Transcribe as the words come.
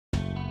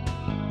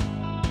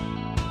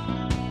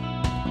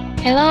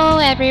Hello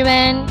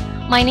everyone,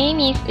 my name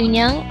is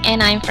Eunyoung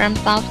and I'm from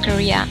South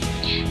Korea.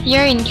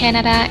 Here in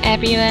Canada,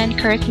 everyone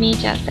calls me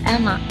just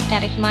Emma,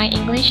 that is my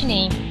English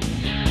name.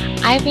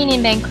 I've been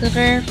in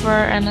Vancouver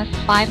for almost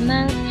 5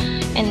 months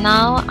and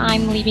now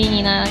I'm living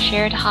in a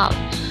shared house,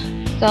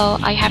 so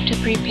I have to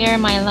prepare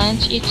my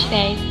lunch each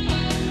day.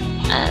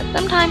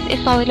 Sometimes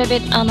it's a little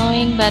bit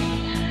annoying, but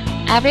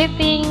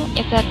everything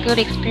is a good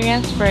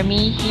experience for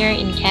me here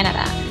in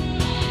Canada.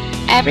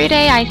 Every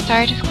day I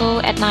start school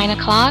at 9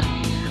 o'clock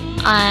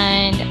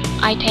and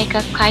I take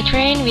a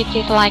SkyTrain, which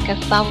is like a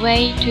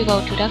subway, to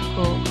go to the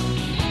school.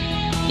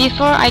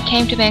 Before I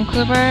came to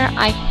Vancouver,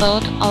 I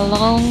thought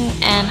long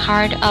and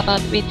hard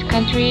about which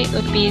country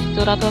would be a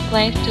suitable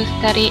place to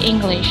study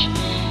English.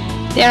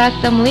 There are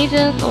some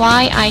reasons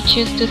why I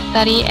choose to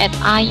study at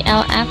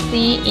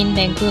ILSC in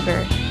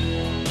Vancouver.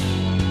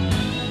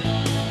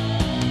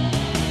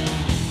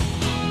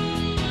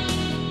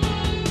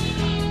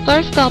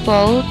 First of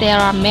all, there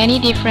are many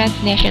different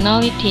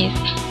nationalities,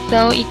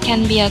 so it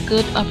can be a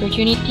good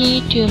opportunity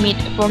to meet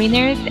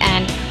foreigners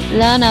and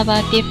learn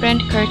about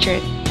different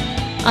cultures.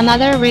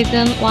 Another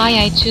reason why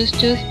I choose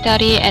to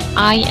study at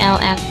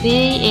ILSC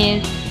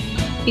is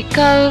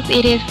because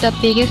it is the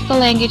biggest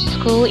language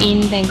school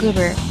in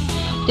Vancouver.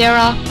 There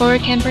are 4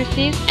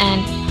 campuses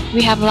and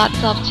we have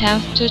lots of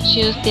chance to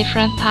choose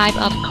different type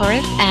of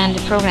course and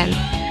programs.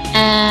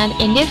 And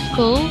in this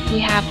school, we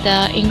have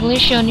the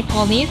English only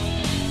policy,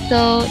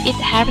 so it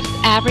helps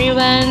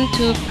everyone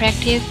to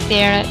practice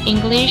their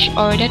English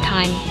all the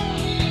time.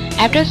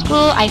 After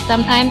school, I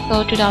sometimes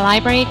go to the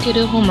library to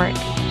do homework.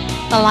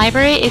 The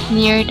library is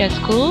near the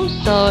school,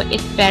 so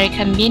it's very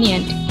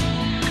convenient.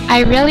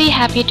 I'm really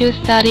happy to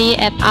study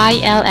at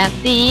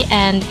ILSC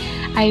and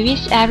I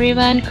wish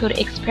everyone could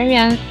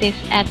experience this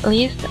at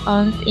least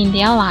once in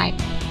their life.